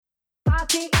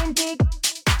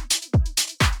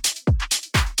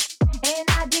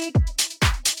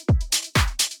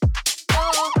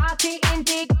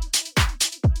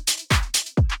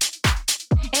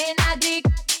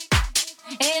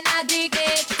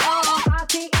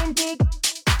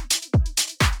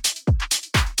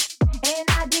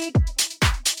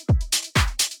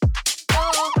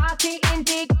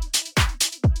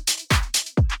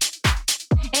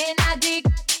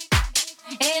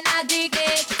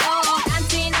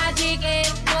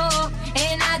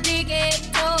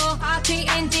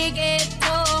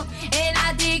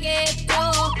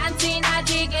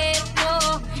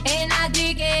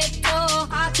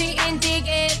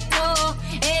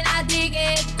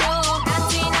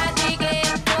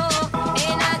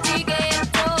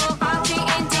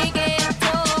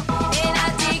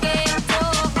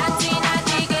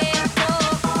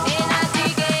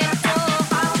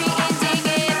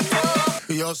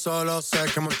Yo solo sé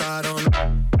que montaron.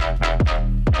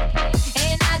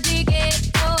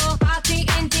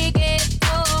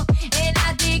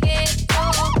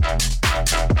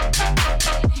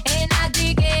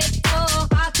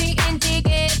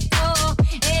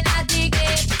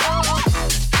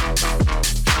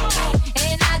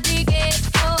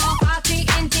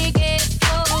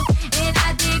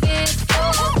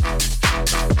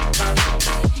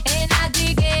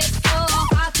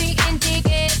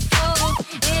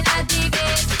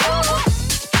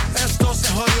 Esto se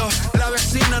jodió, la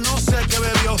vecina no sé qué ve.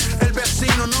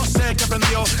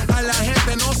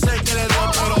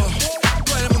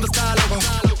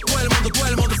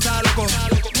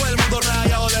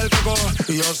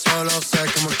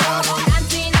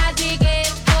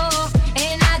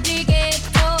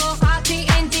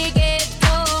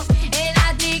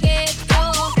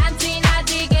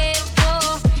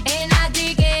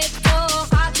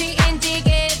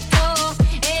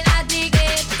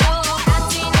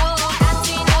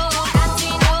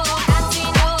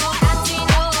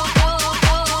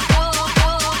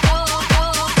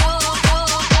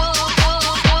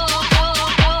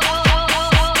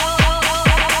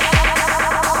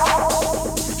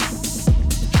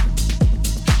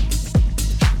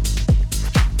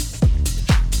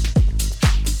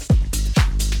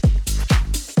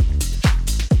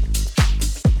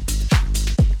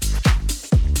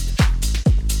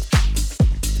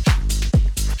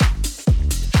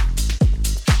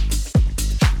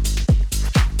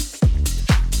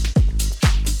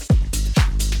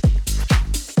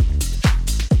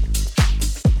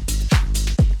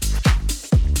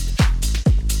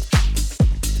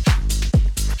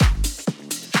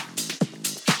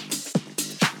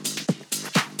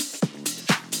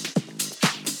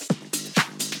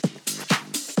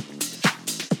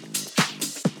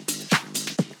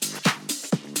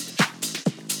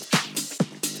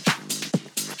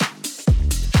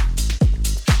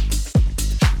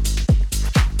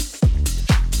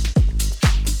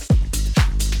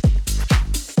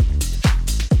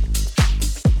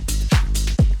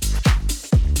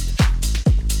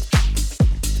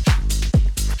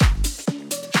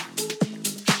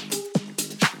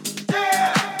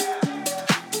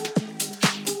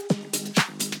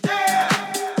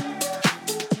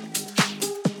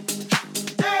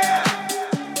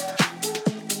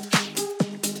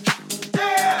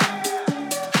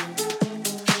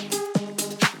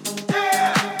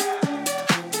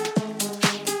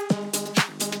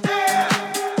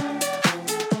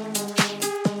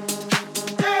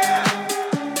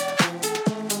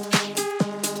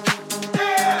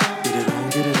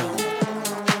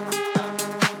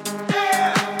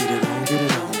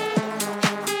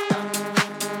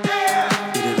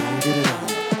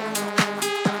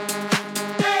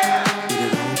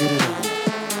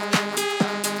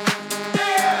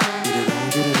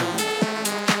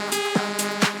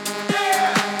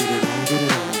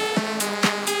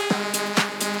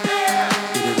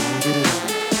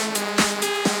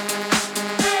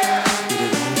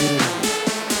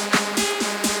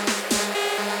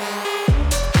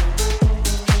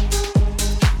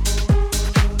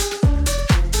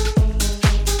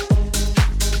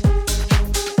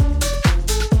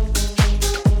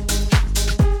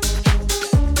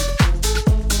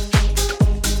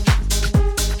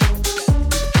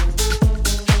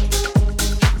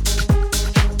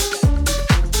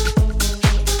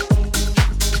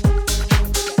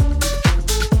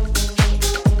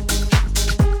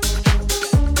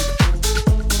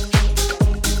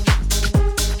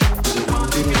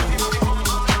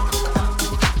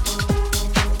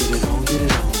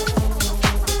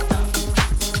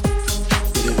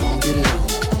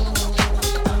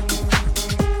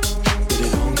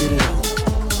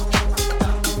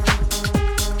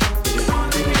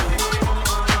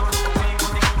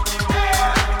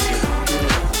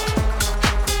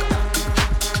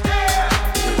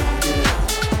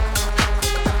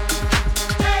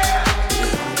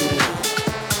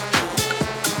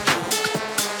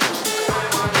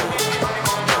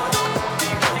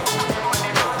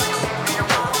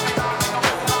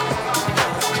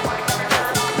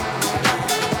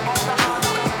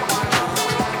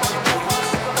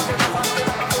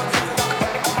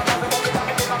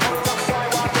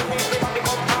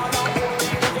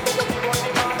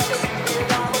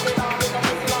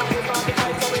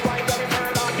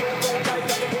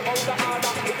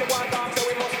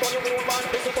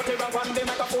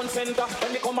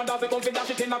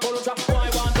 in a culture. Why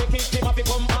want to kick him if he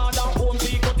come harder? Home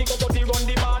see, cut it, run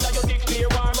the border. You declare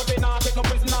war, but we not take no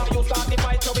prisoner. You start the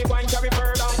fight, so we go and carry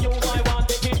further. You why want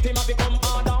to kick him if he come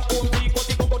harder? Home see, cut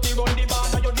it, run the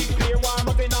border. You declare war,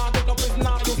 but we not take no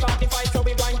prisoner. You start the fight, so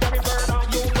we go and carry further.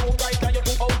 You do right, and you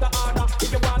do out the order.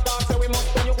 If you want to, so we must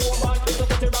turn you over. If you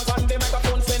put your hands on the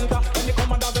microphone center, when the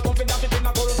commander be confident in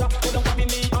a culture. You don't have me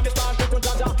knee, and me start to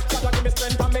jaja. Jaja give me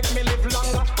strength and make me live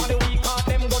longer. And the weak heart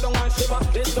them go down and shiver.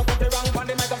 This up the rank on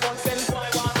the microphone center. Why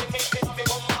want to kick him if he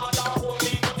come harder? Home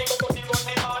see, cut it, run the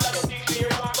border. You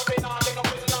declare war, but we not take no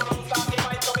prisoner. You start the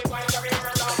fight, so we go and carry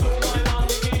further. You why want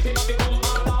to kick him if he come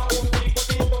harder? Home see,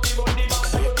 cut it, run the border.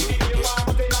 You declare war,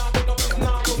 but we not take no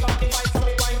prisoner. You start the fight, so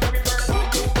we go and carry further.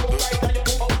 You do right and you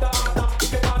do out the order.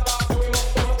 If you want to, so we must turn you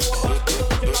over. You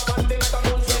don't take a band, they make a phone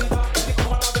center. When the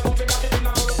commander be confident in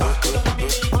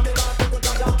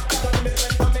a culture. You don't have me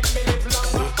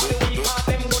knee,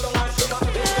 and me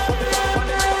start to jaja.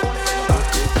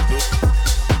 Jaja give me strength and make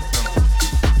me live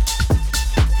longer.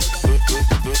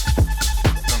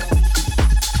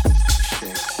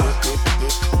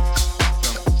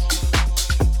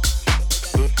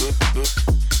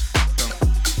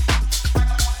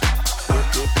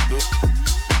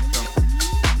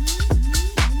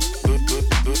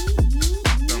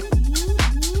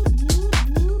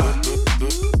 the weak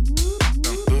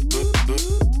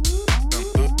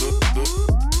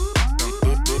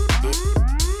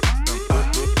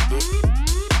heart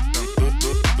them go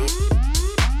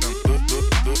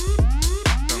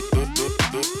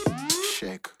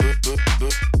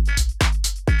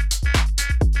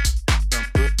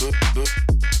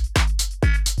down and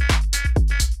shiver.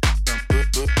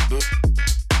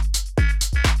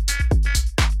 This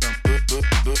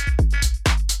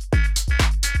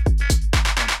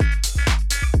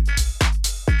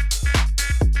up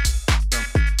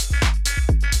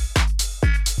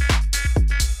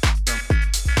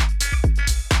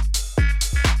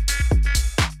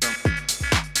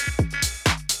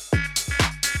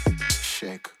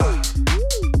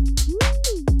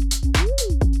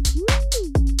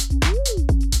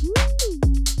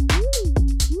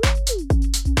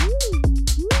the rank on the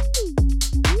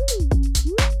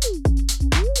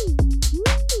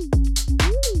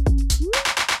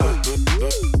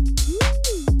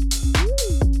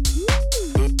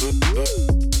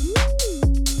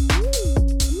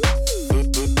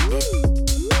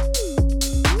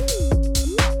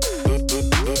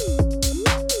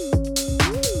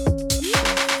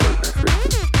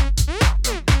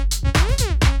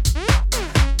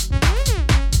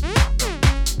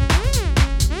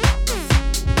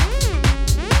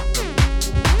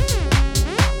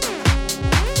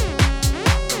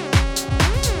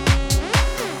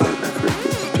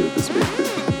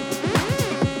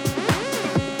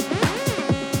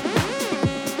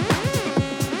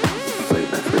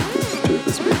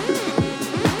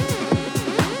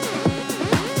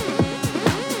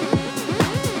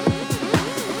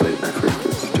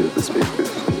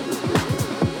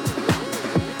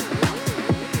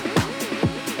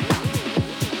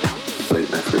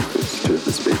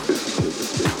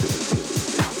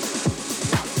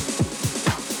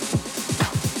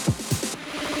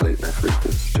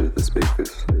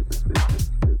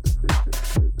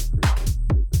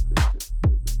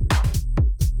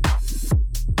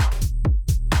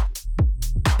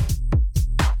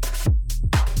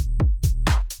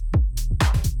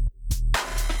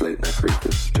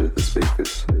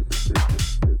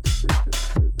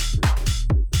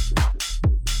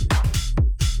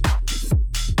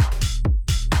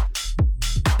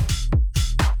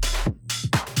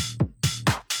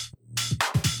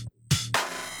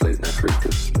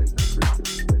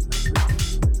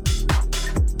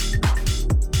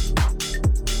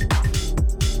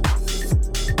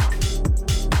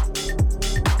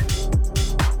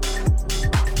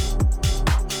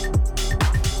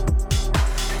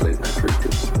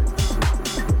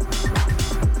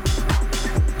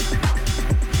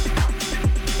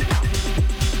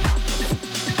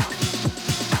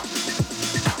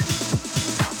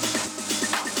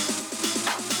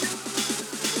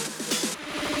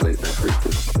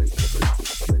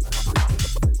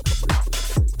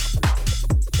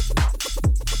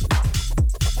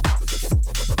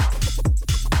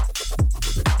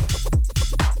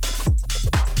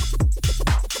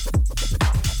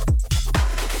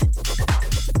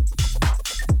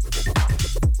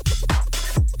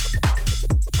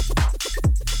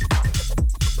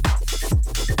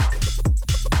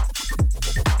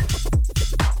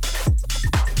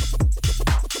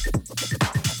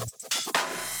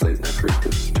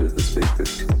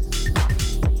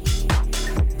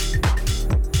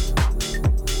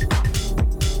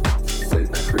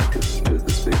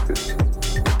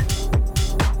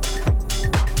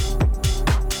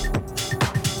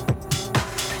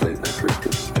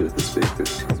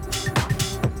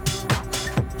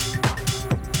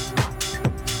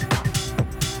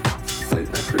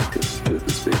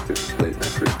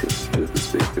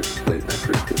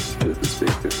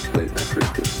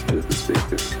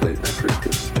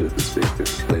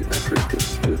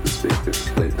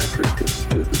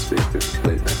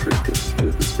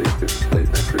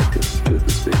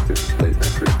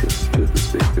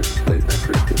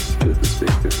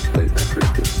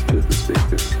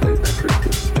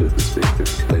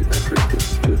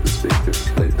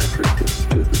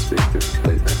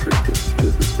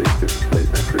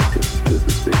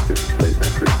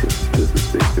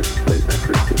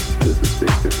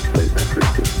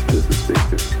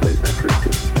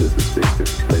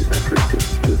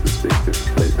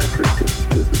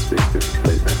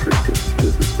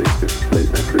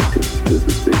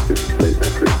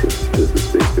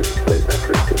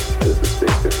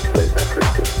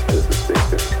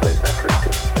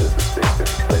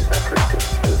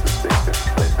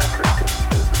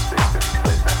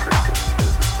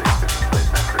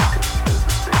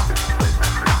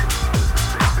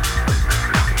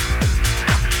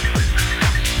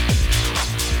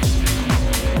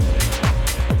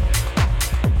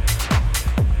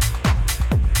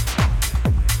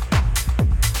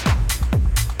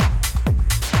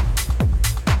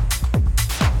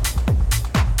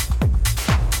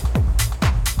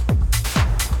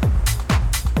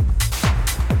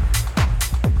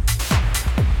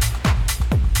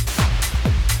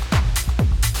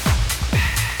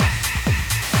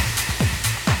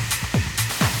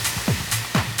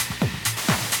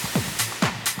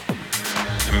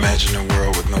Imagine a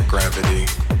world with no gravity.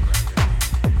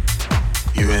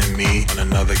 You and me on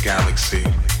another galaxy,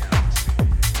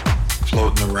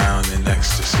 floating around in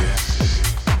ecstasy.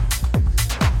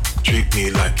 Treat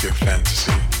me like your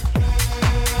fantasy.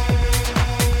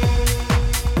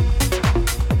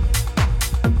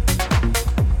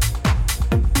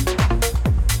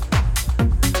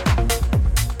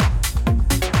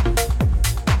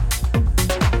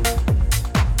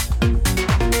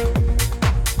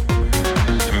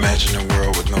 Imagine a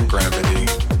world with no gravity.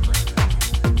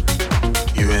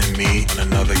 You and me on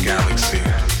another galaxy,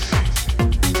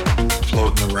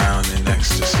 floating around in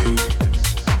ecstasy.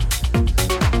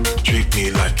 Treat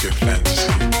me like your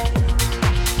fantasy.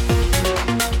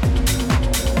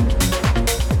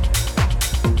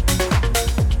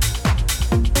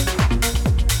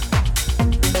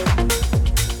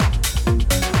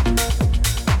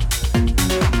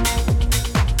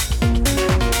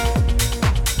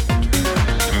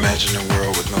 Imagine a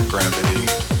world with no gravity.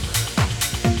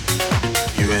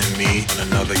 You and me on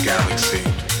another galaxy,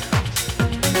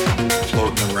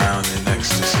 floating around in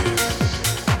ecstasy.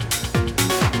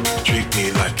 Treat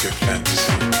me like your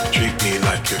fantasy. Treat me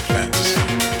like your fantasy.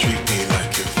 Treat me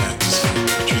like your fantasy.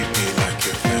 Treat me like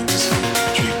your fantasy.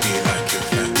 Treat me like your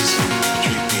fantasy.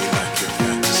 Treat me like your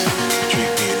fantasy.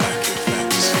 Treat me like your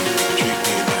fantasy. Treat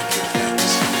me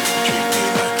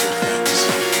like your fantasy.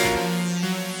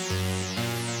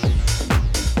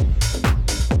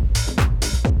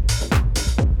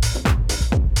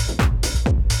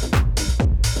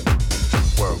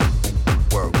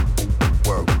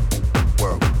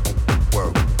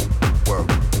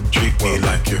 Treat me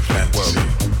like your fantasy. Treat me like your fantasy.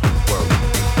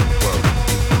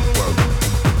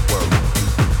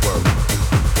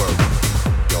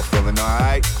 Y'all feeling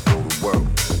alright? Go to work.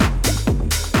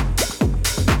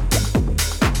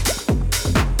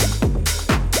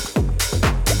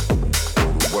 Go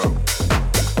to work.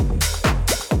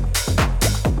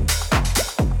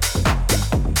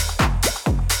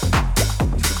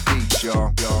 To the beach,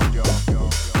 y'all. Go to work. To the beach,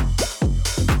 y'all.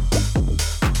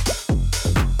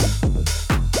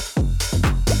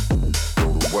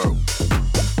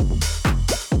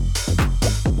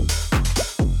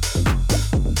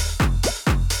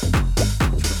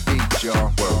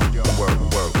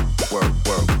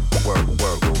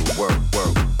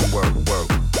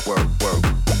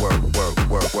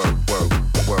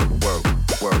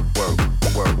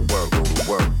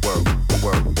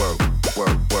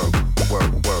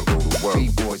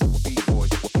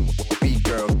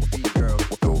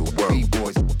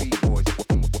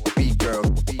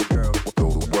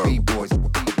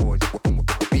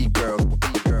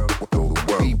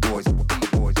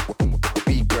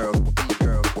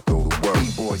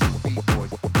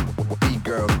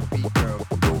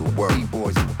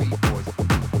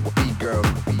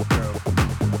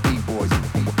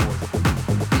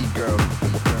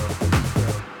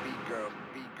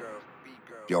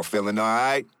 Y'all feeling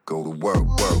alright? Go to work,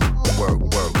 work, work,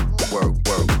 work, work,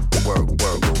 work, work,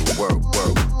 work, go to work, work,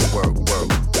 work, work, work,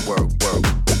 work, work,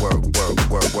 work, work,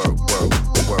 work, work, work, work,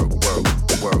 work,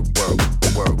 work, work,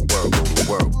 go to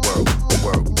work, work,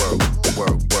 work, work,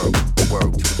 work, work,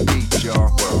 work, to the beach,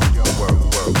 y'all. Work, work,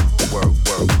 work, work,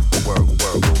 work, work,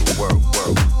 work, go to work, work,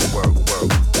 work,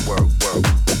 work, work, work,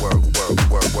 work, work, work, work,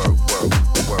 work, work, work,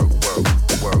 work,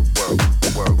 work,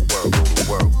 work, work, go to work, work,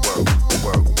 work, work,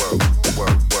 work,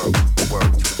 work, work,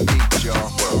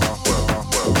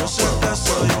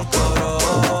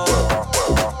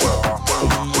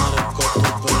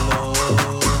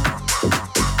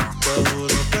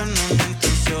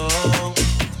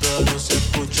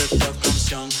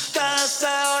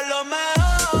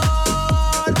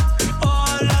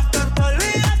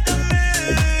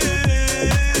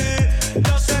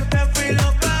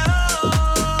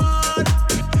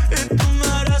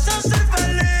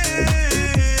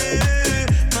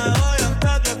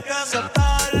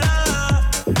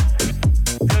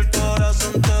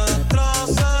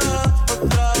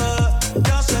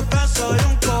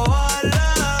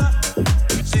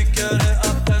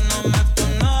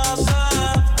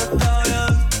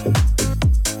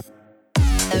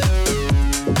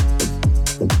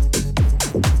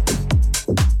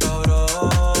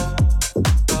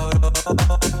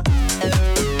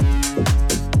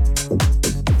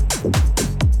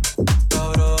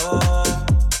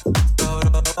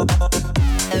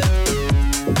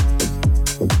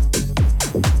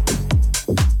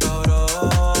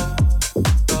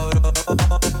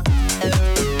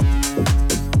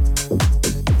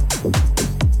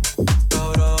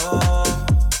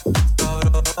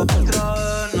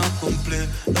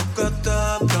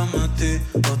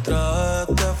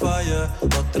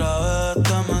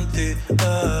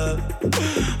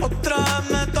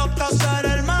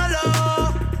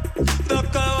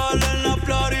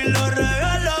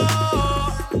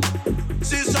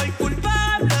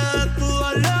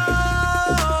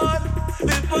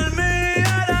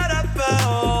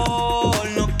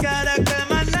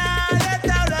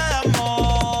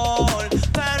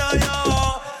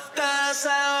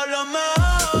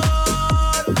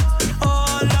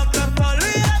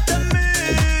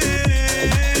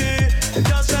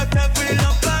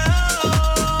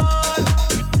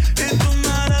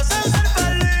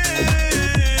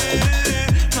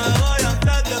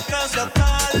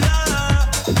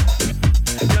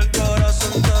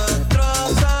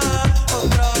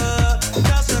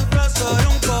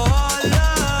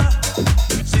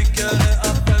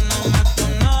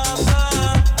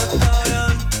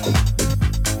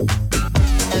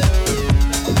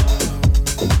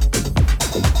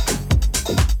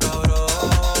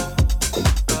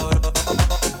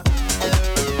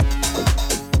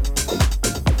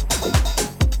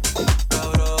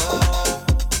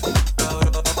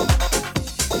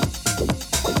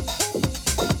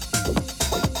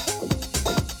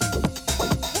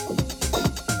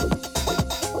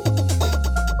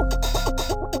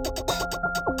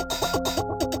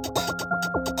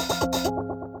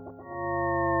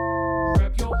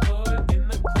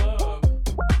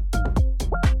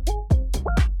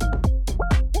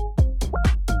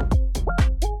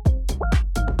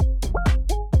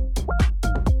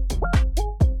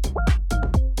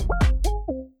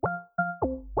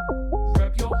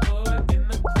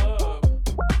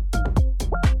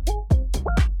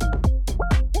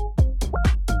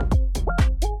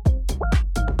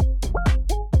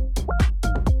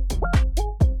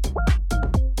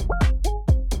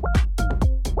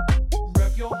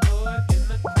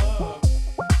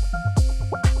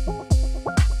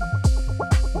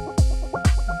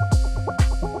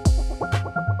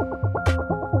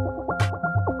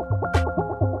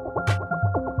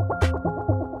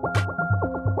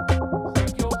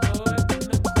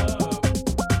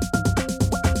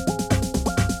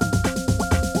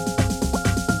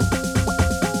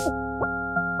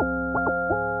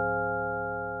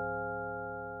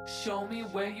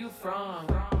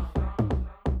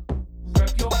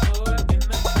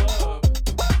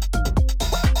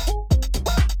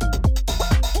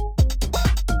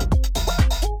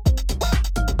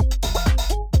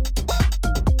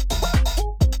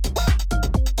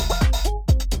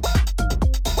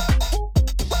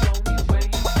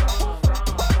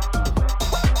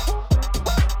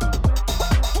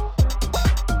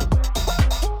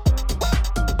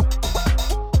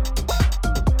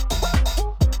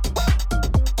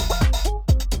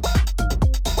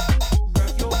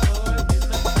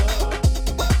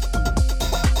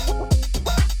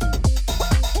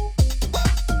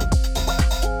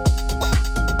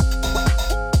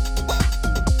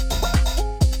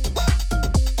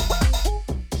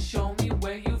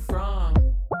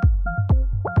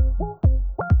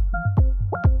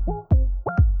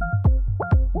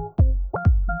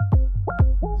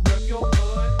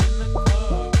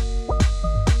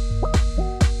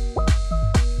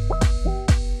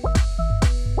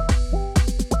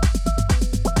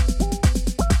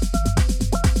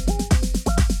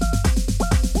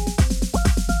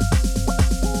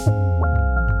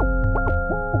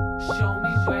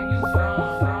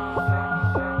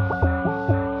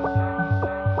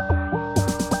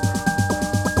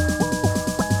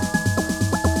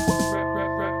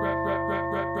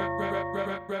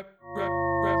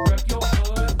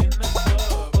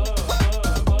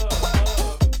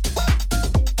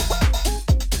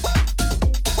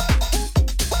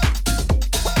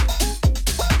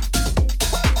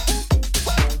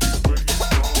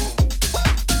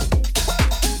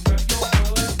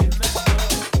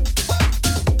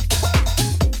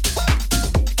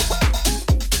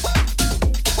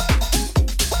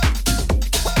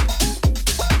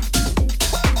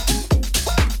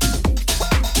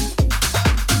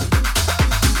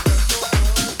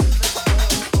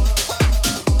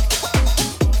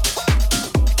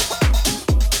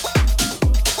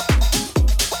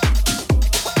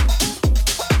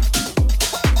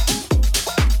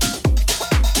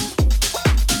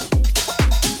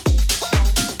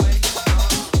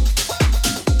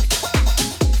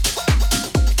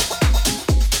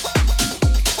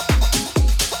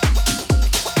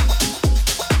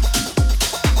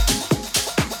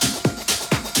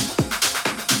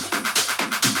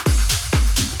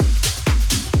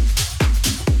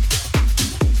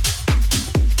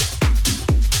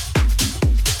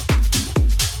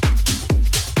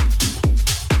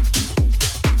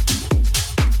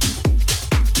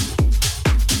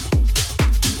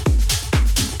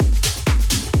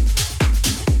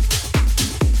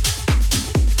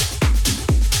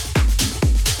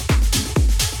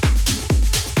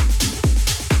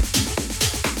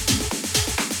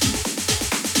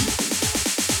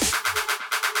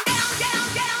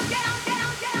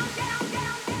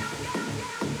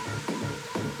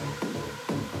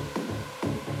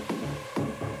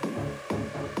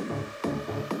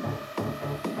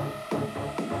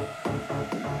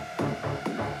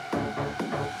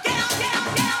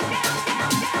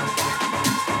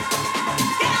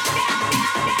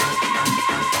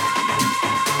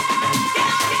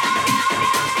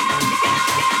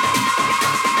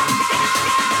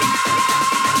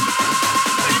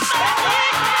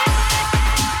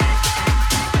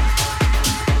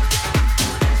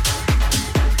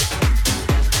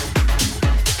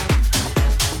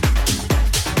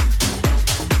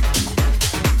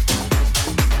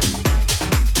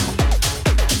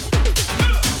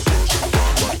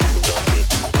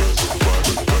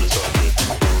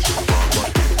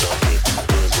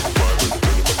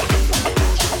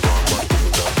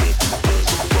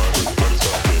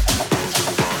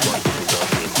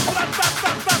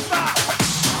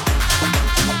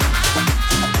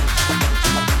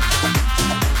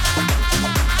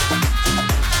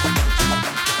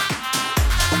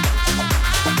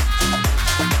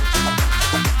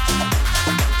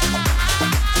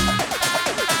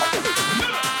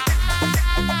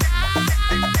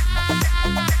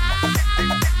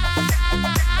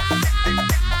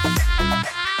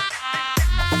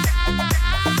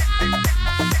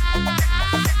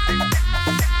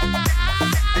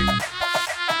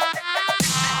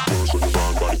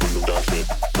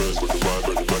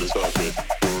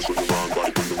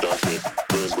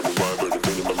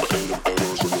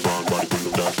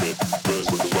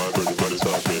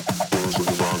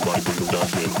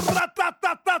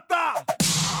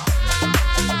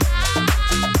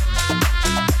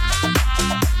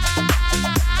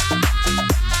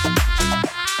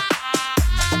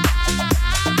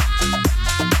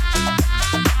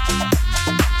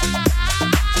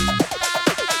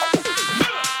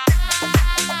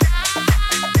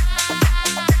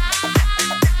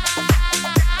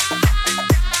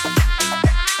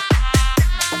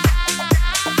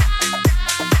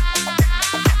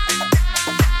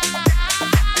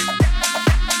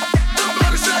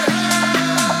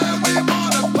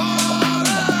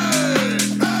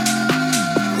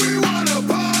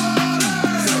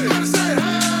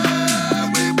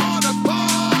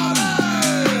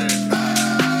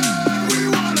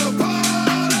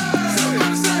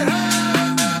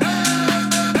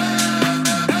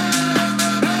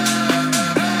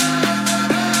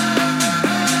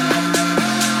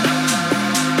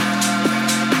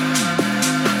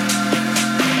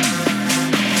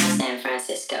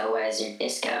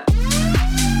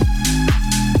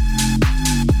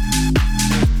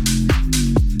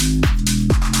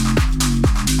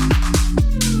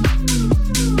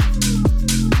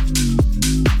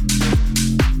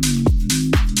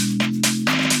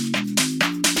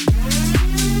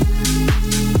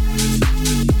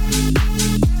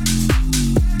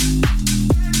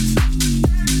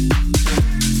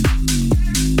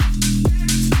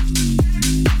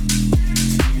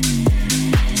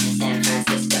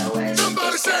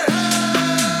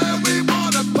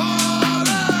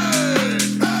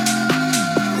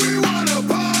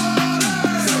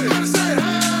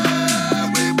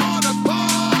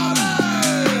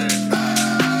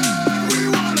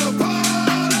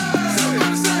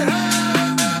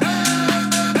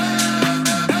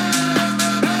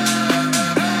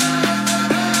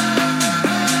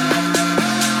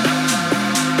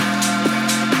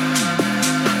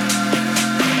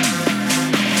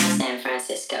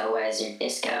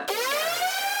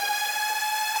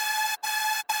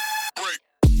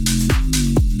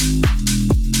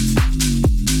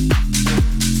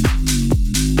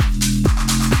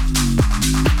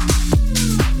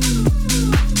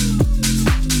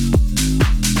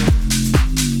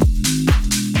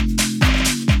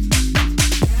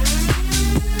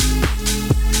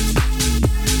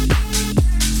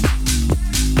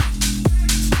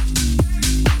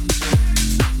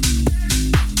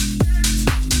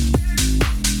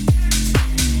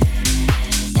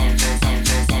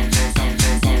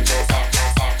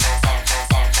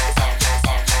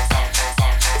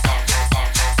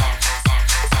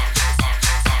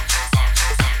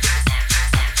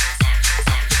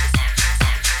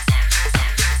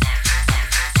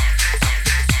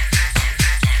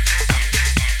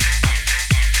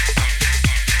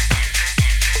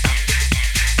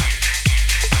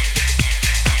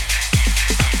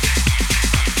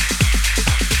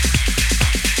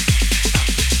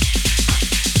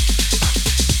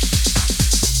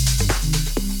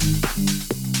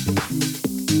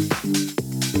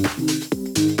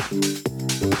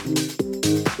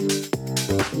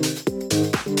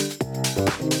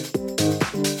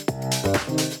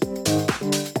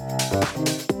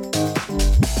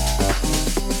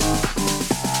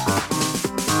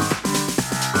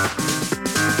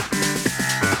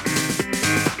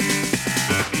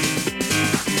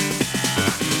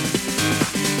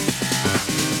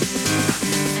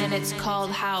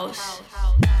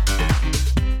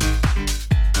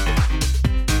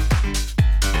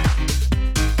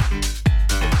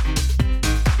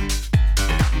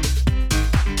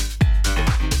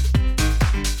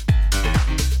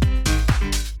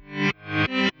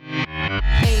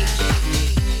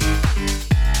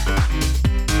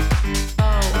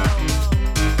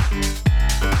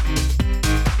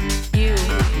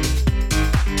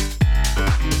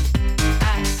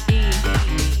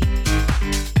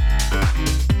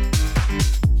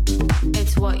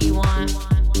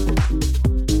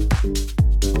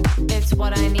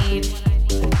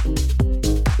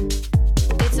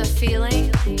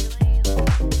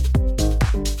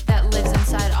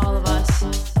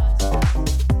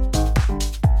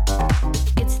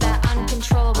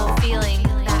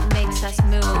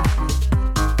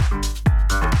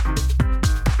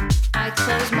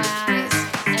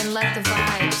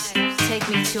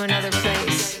 to another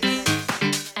place,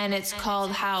 and it's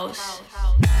called house.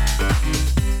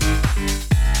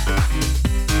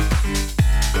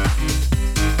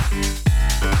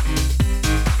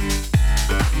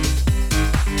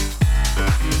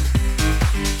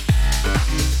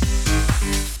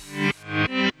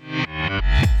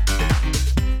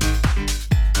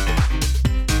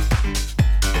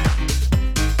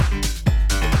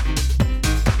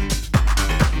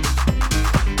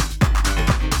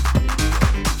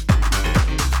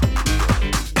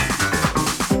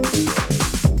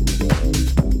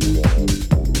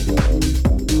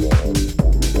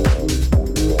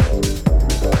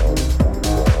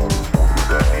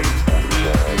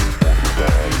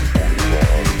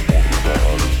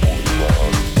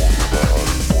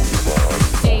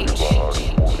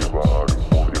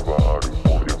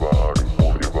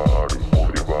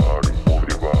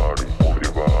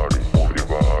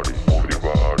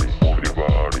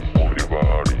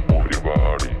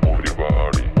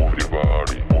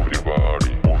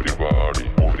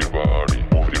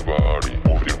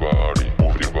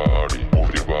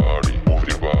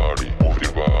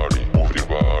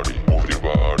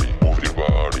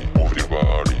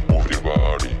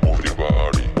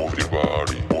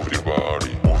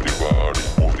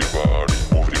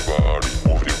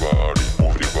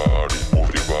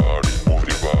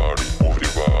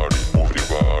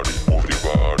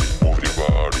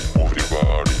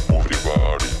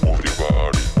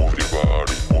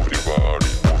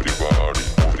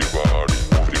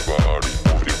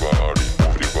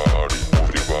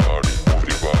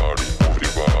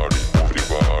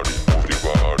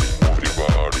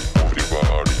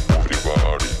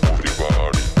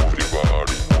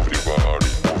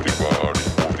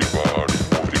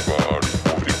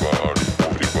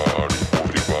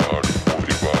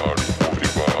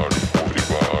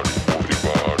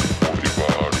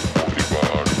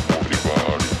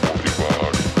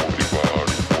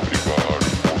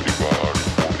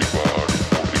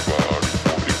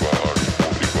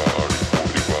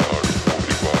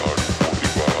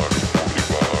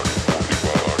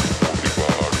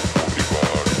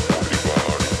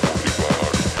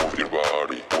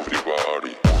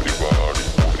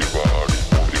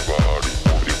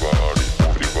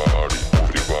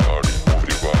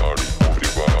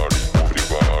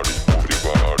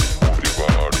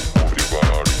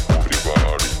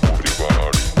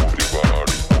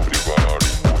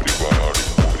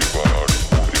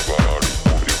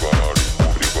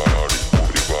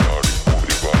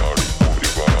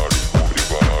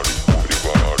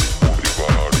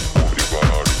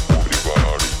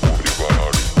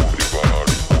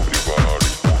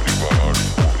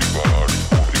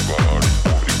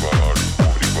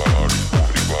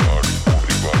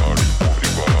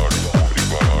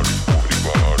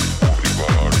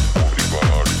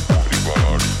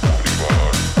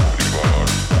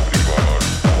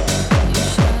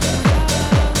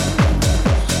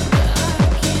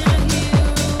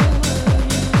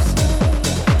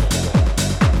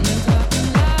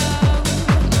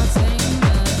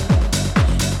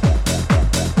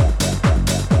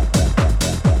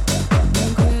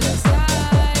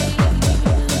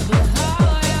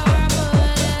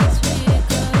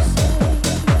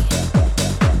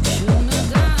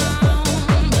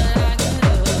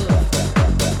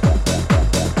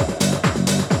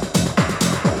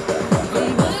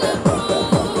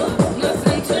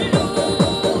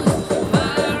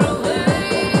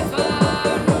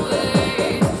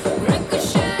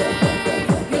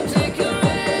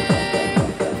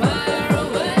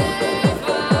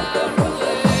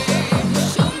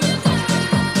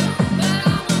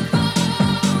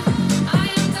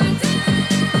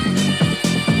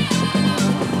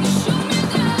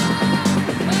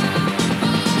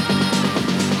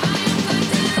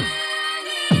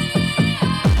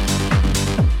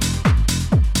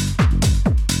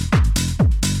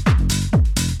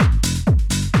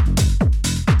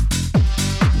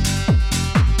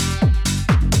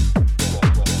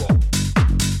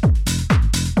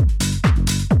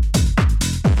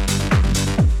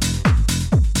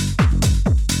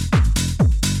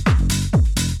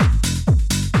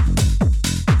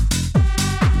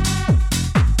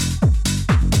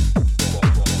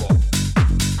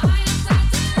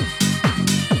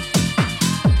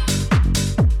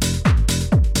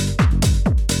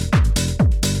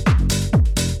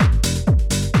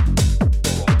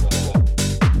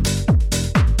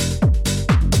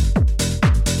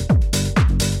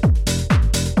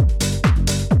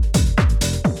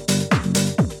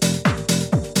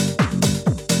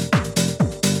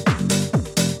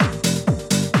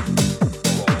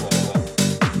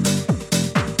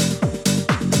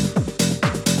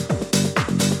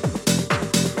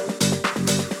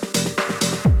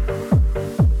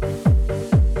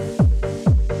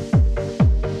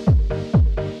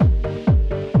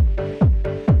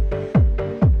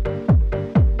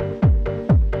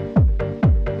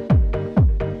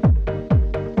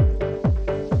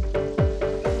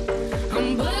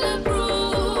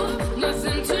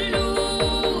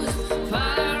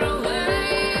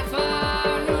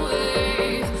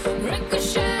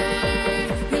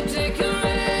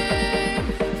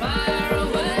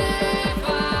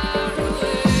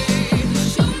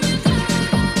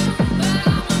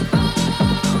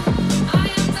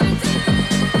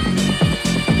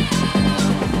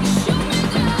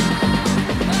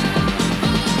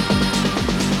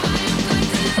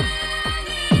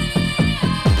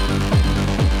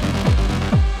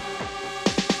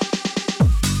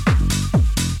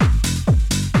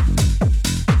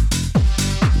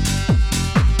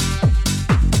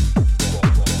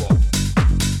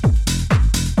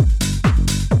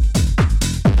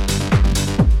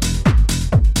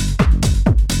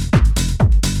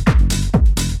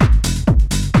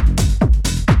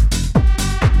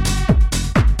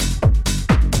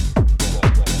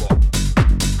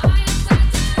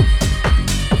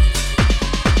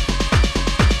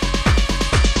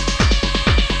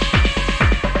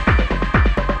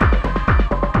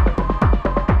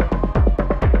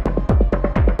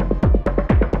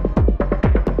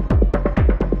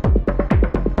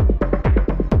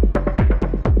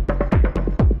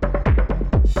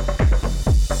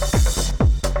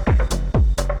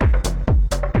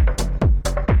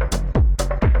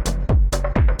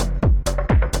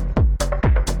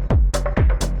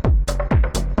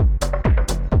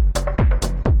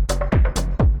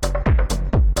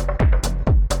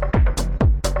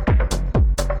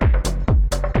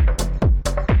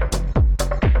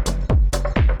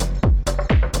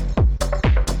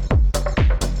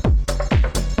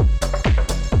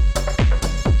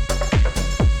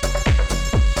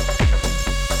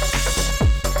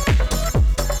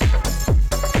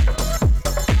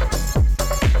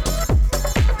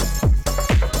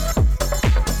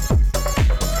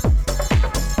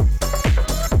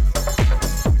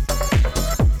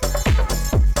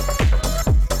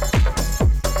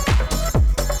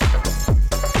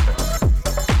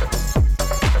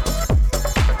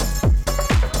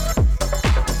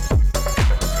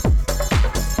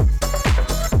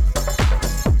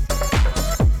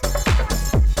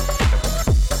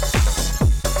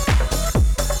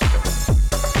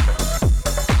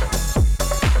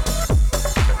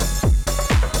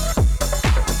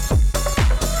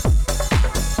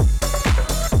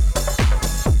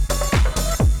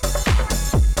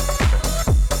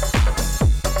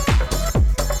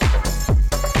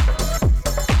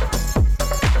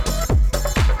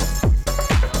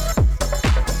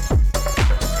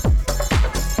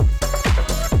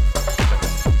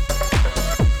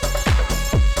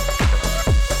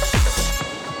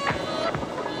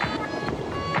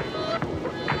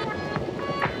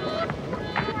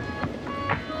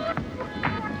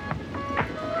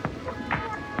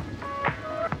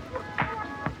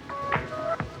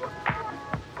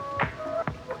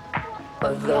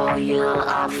 Although you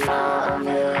are far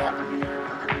away,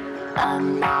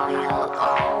 and now you'll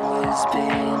always be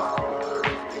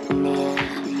near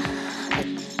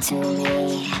to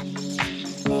me,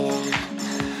 near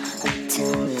to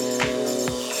me.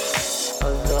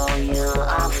 Although you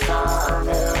are far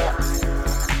away,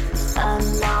 and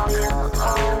now you'll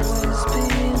always be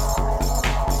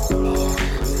near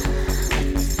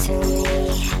to me,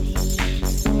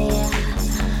 near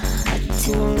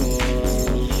to me.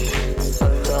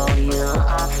 Although you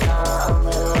are far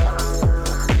away,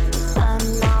 and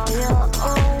now you'll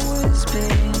always be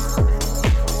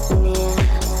near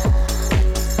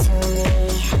to me,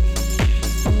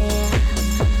 near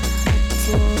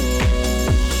to me.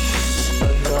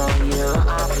 Although you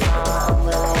are far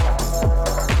away,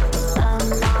 and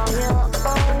now you'll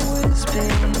always be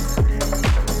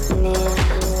near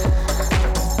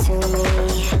to me,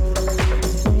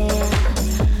 near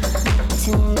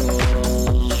to me.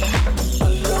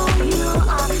 Although you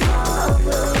are far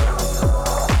away,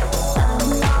 and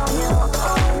now you'll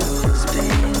always be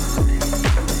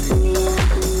near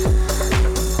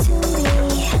to me,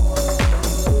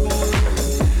 near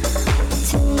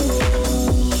to me.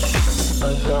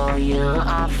 Although you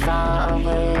are far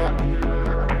away,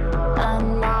 and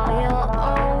now you'll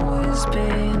always be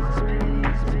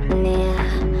near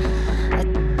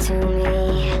to me,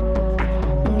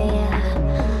 near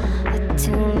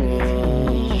to me.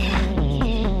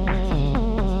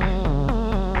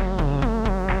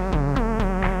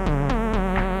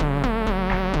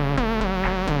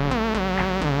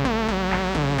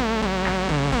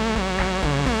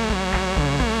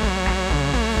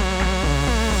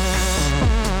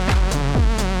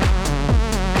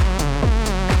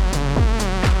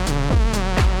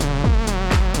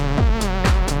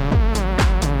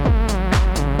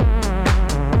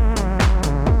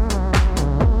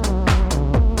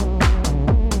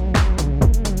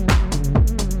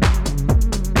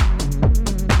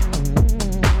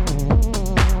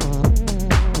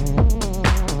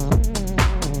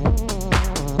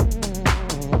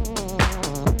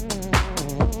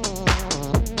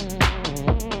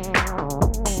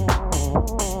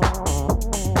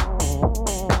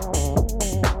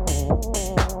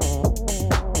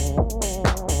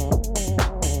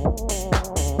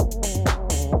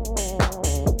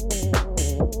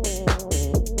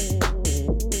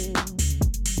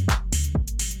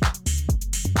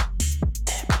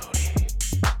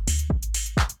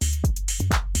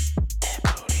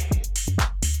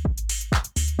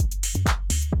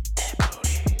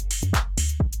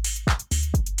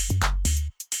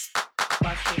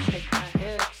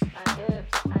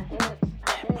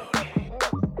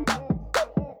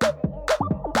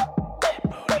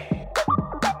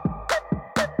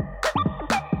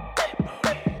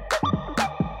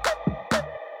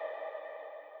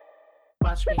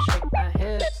 Watch me shake my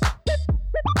hips.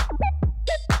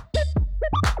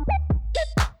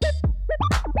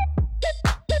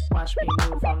 Watch me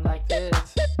move on like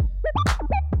this.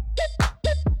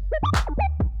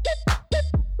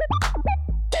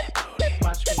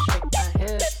 Watch me shake my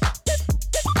hips.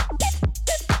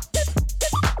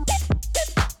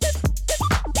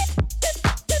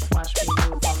 Watch me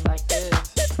move on like this.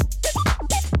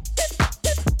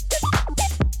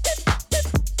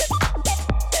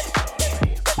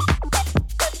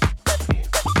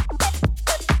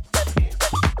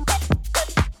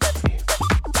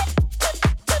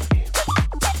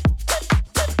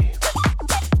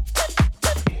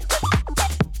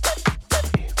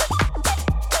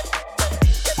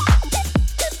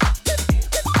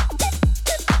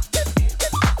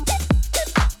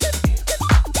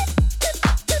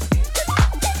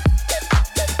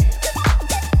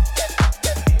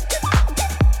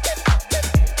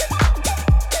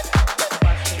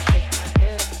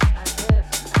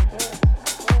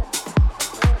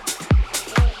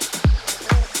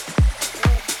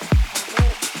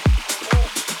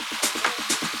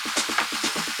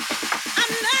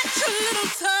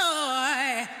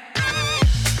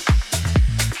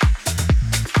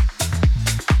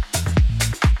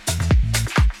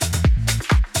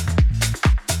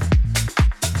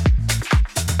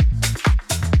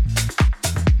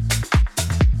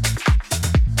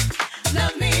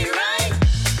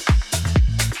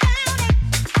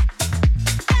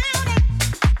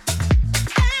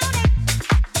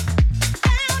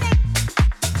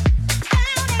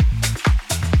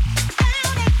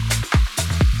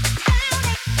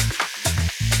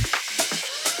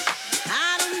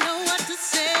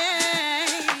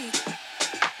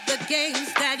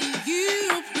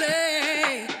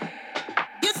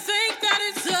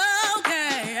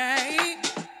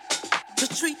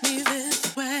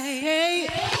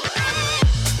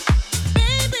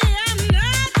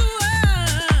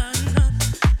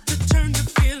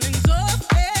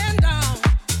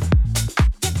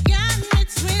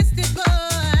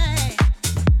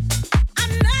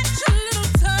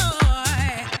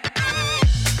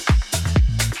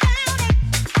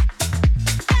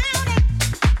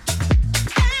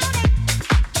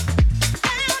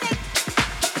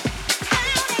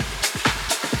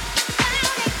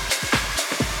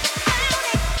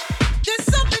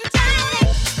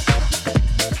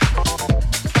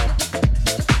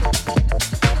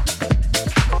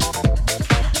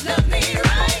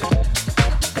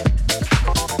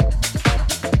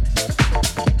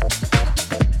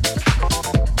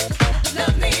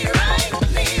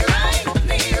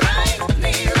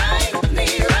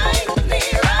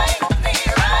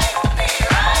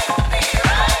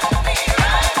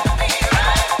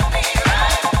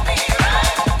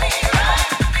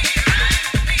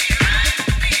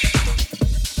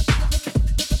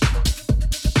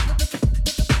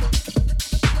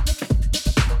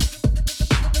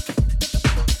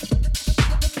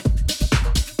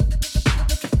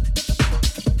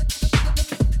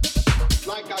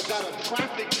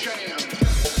 jam.